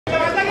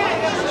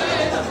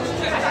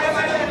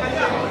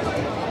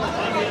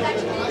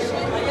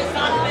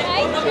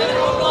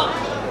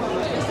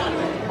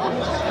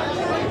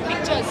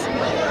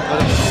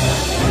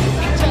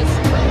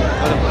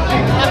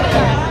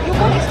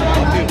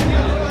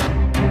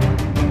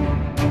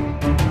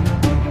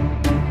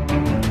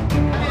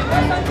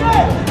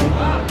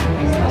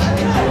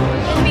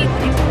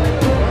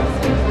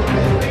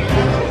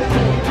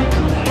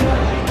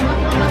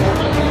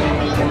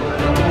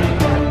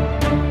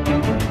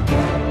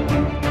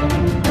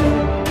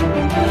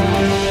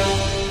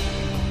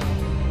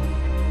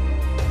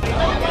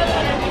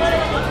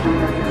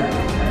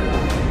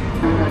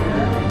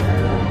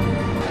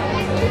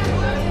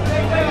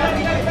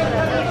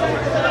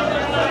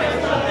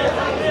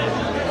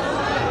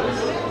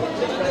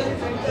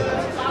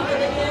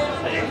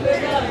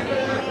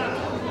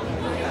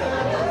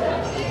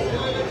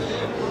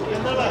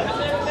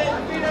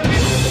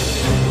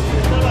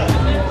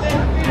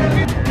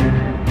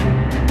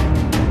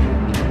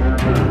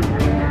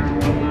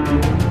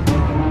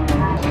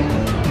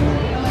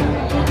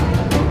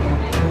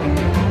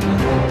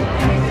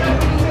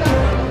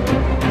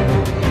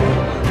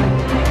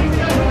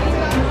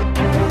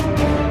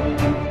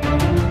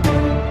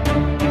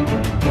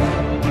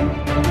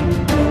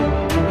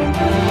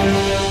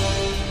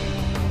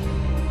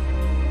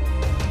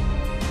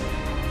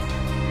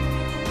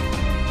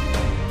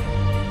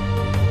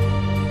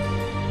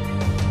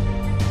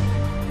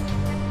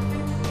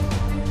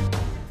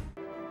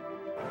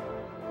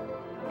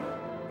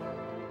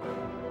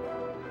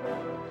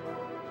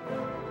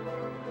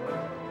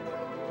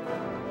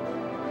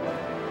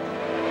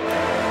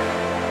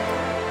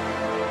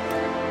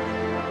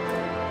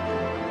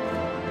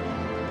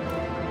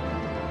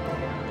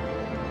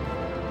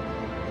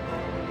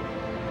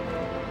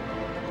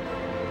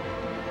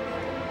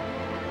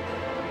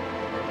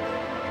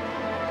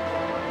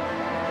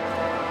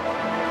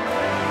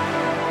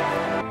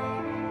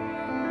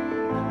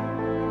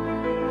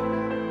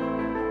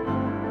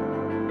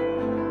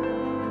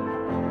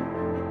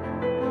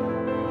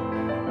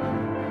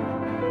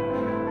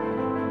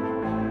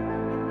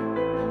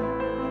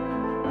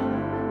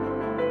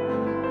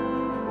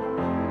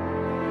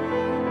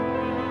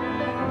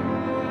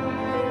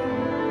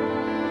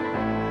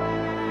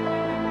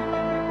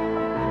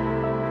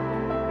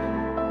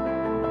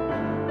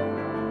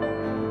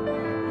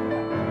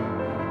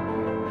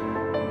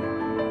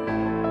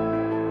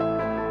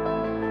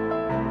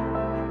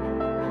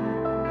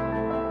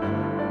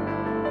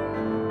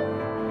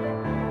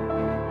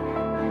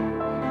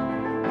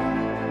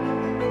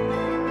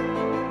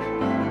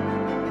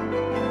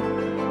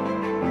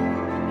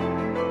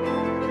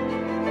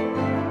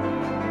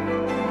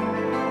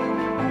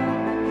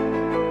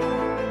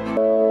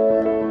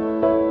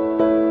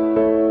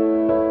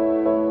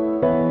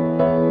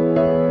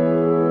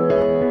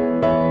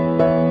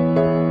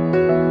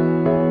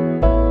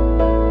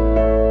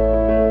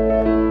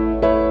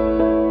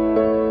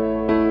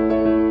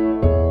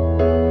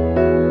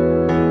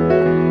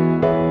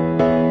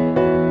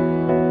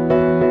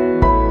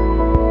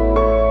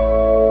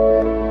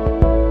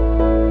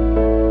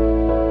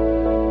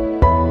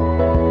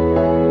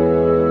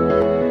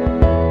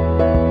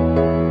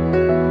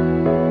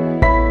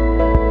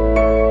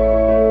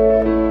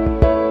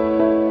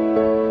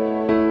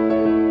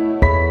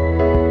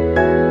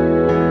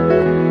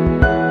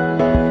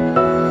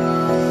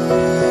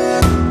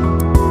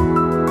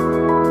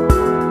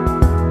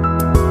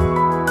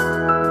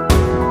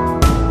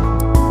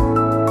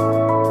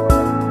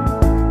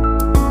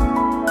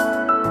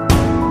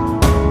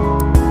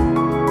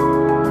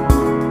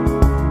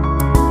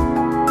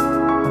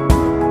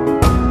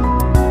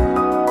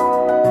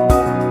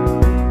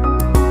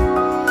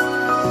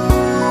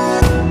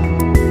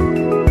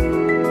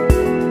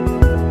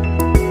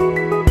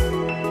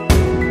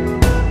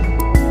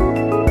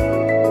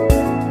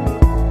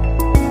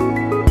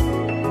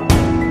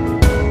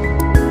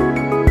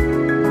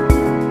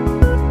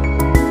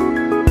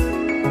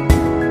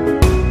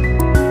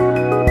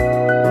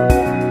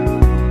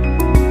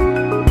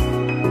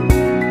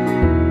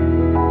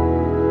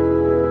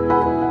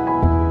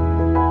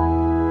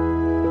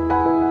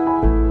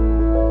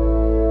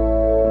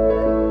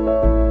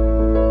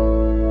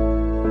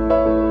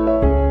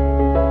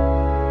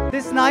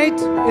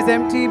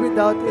empty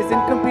without, is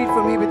incomplete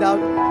for me without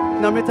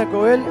Namrata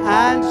Goyal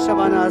and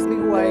Shabana Azmi,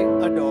 who I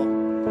adore.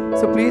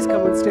 So please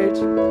come on stage.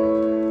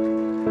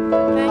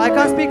 I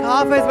can't speak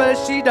half as well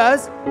as she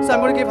does, so I'm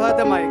going to give her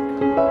the mic.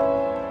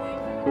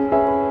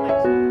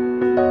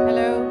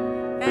 Hello.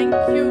 Thank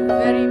you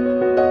very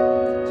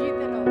much.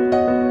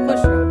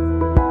 Khush raho.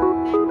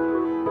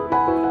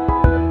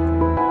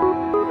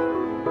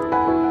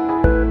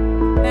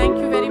 Thank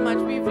you very much.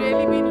 We've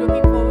really been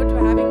looking forward to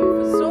having you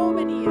for so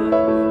many years,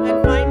 and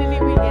finally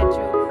we get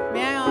you.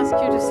 May I ask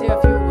you to say a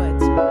few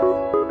words?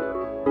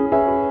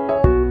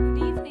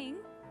 Good evening.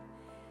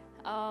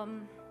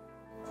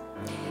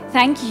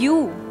 Thank you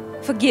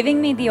for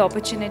giving me the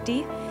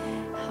opportunity.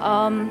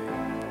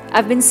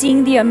 I've been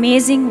seeing the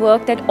amazing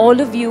work that all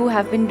of you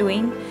have been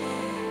doing,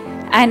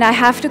 and I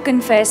have to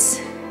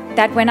confess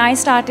that when I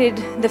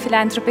started the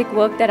philanthropic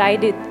work that I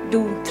did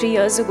do 3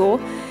 years ago,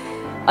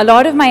 a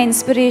lot of my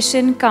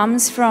inspiration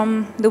comes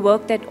from the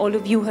work that all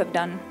of you have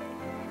done.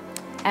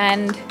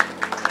 And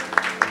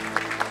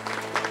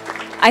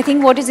I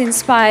think what is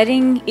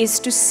inspiring is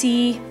to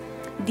see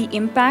the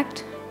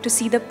impact, to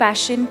see the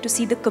passion, to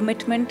see the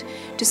commitment,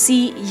 to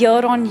see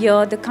year on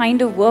year the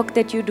kind of work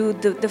that you do,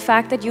 the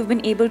fact that you've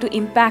been able to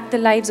impact the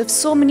lives of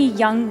so many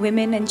young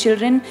women and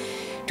children,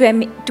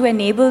 to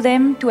enable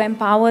them, to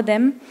empower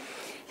them,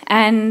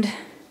 and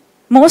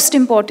most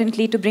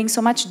importantly, to bring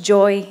so much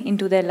joy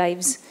into their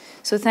lives.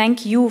 So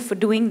thank you for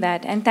doing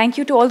that. And thank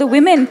you to all the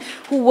women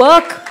who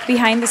work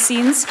behind the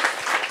scenes.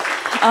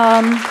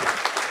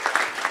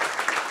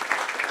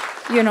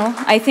 You know,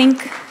 I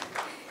think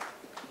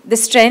the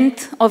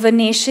strength of a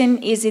nation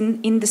is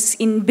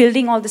in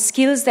building all the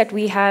skills that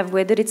we have,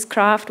 whether it's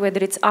craft,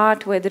 whether it's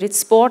art, whether it's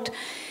sport.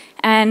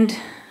 And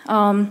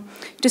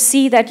to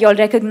see that you all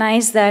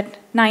recognize that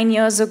 9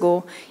 years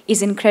ago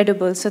is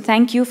incredible. So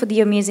thank you for the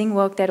amazing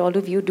work that all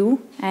of you do,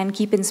 and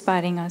keep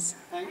inspiring us.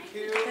 Thank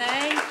you.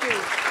 Thank you.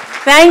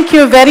 Thank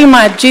you very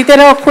much. Jeete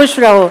raho, khush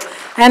raho.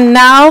 And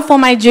now for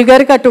my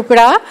jigar ka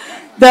tukda,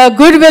 the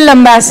Goodwill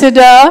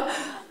Ambassador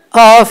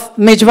of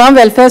Mijwa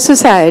Welfare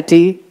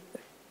Society.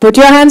 Put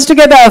your hands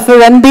together for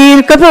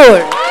Ranbir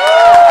Kapoor.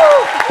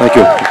 Thank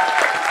you.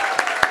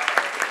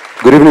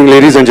 Good evening,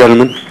 ladies and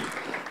gentlemen.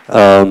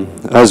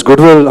 As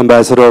Goodwill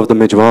Ambassador of the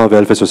Mijwa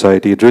Welfare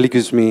Society, it really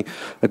gives me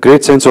a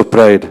great sense of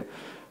pride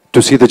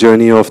to see the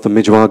journey of the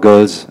Mijwa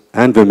girls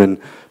and women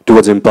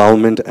towards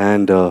empowerment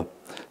and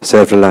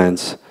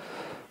self-reliance.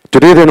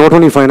 Today, they're not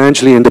only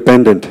financially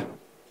independent,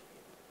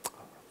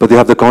 but they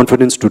have the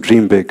confidence to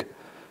dream big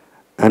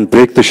and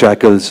break the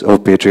shackles of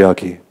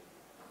patriarchy.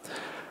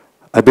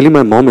 I believe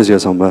my mom is here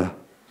somewhere.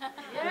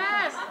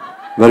 Yes.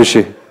 Where is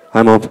she?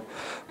 Hi, Mom.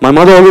 My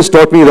mother always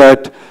taught me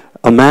that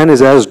a man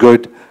is as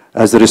good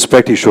as the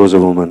respect he shows a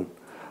woman.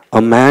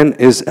 A man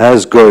is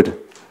as good.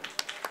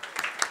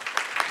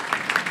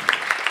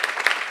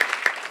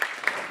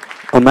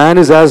 A man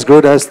is as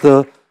good as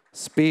the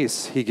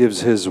space he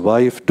gives his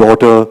wife,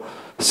 daughter,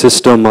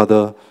 sister,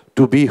 mother,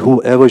 to be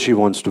whoever she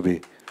wants to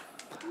be.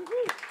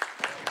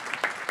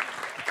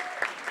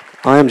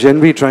 I am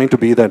genuinely trying to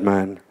be that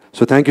man.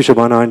 So thank you,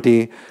 Shabana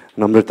Auntie,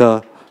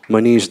 Namrata,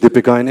 Manish,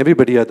 Deepika, and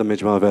everybody at the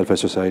Mijwa Welfare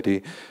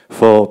Society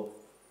for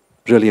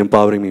really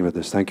empowering me with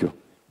this. Thank you.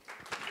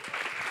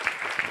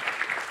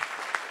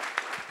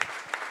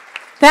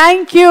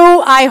 Thank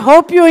you. I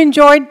hope you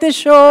enjoyed the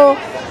show.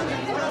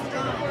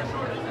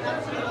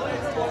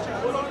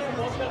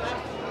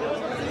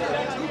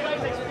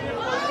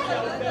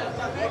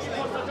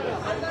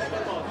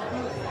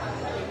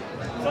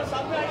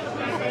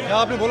 क्या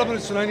आपने बोला मुझे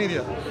सुनाई नहीं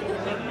दिया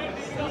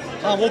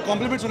हाँ वो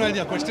complement सुनाई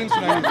दिया क्वेश्चन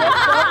सुनाई नहीं दिया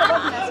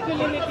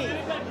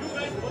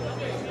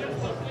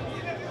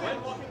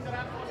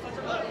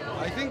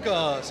I think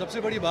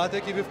सबसे बड़ी बात है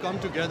कि we've come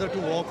together to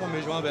work for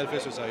Mijwa Welfare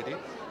Society,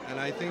 and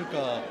I think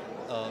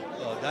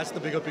that's the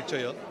bigger picture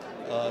here.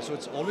 So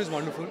it's always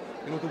wonderful,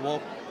 you know, to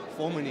work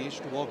for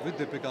Manish, to work with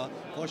Deepika,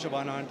 for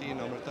Shabana Auntie and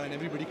Namrata, and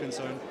everybody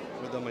concerned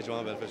with the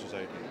Mijwa Welfare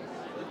Society.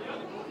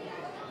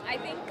 I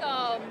think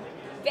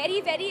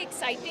very, very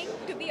exciting,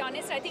 to be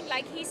honest. I think,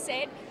 like he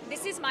said,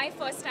 this is my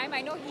first time.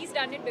 I know he's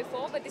done it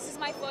before, but this is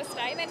my first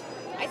time. And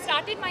I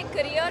started my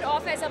career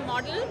off as a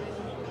model.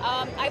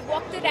 I've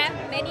walked the ramp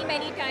many,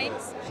 many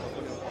times.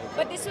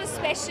 But this was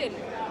special.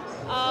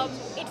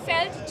 It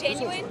felt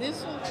genuine.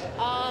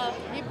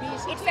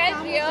 It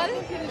felt real.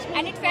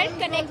 And it felt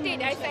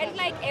connected. I felt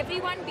like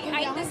everyone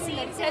behind the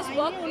scenes has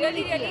worked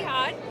really, really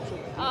hard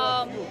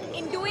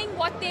in doing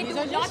what they do.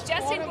 Not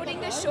just in putting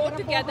the show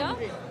together,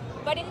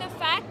 but in the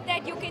fact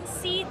that you can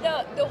see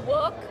the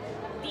work,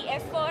 the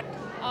effort,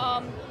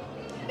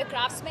 the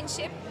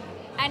craftsmanship,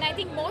 and I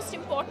think most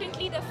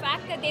importantly the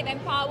fact that they've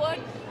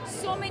empowered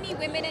so many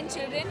women and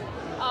children.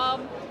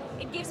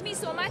 It gives me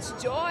so much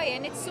joy,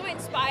 and it's so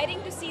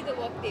inspiring to see the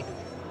work they do.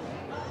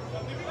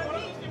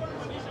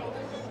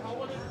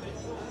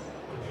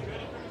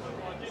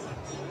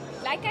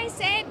 Like I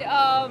said,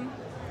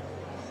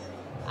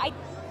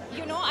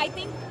 I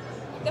think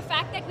the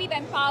fact that we've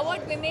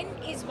empowered women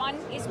is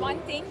one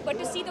thing, but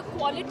to see the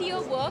quality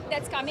of work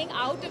that's coming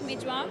out of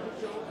Mijwa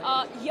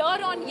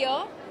year on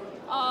year,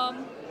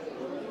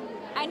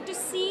 And to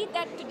see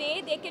that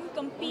today they can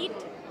compete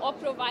or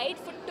provide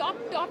for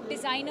top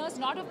designers,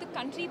 not of the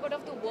country but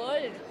of the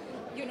world,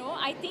 you know,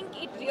 I think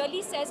it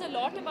really says a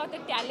lot about the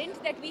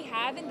talent that we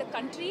have in the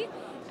country,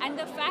 and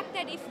the fact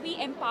that if we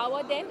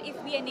empower them,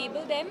 if we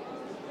enable them,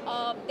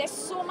 there's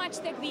so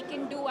much that we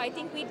can do. I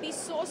think we'd be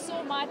so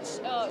much,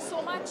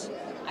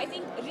 I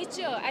think,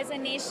 richer as a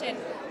nation.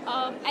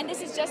 And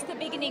this is just the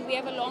beginning. We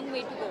have a long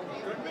way to go.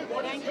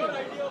 Thank you.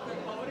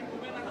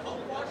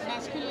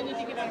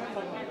 Masculinity के बारे में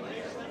बोलो.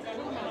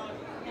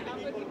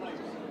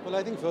 Well,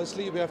 I think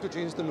firstly we have to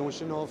change the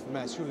notion of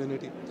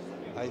masculinity.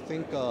 I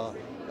think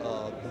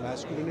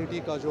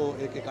masculinity का जो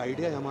एक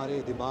idea है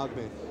हमारे दिमाग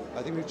में,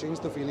 I think we change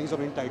the feelings of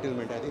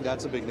entitlement. I think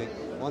that's a beginning.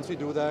 Once we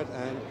do that,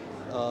 and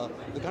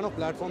the kind of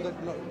platform that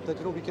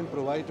you know we can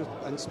provide to,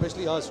 and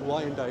especially us who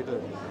are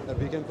entitled, that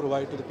we can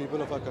provide to the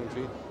people of our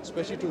country,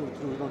 especially to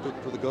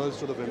the girls,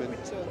 to the women.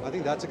 I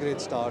think that's a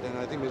great start, and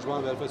I think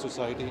Mijwan Welfare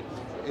Society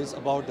is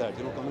about that.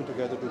 You know, coming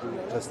together to do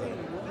just that.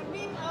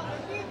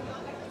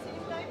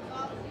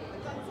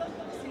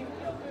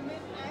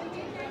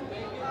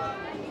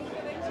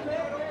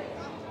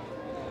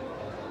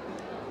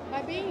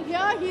 By being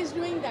here, he's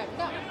doing that.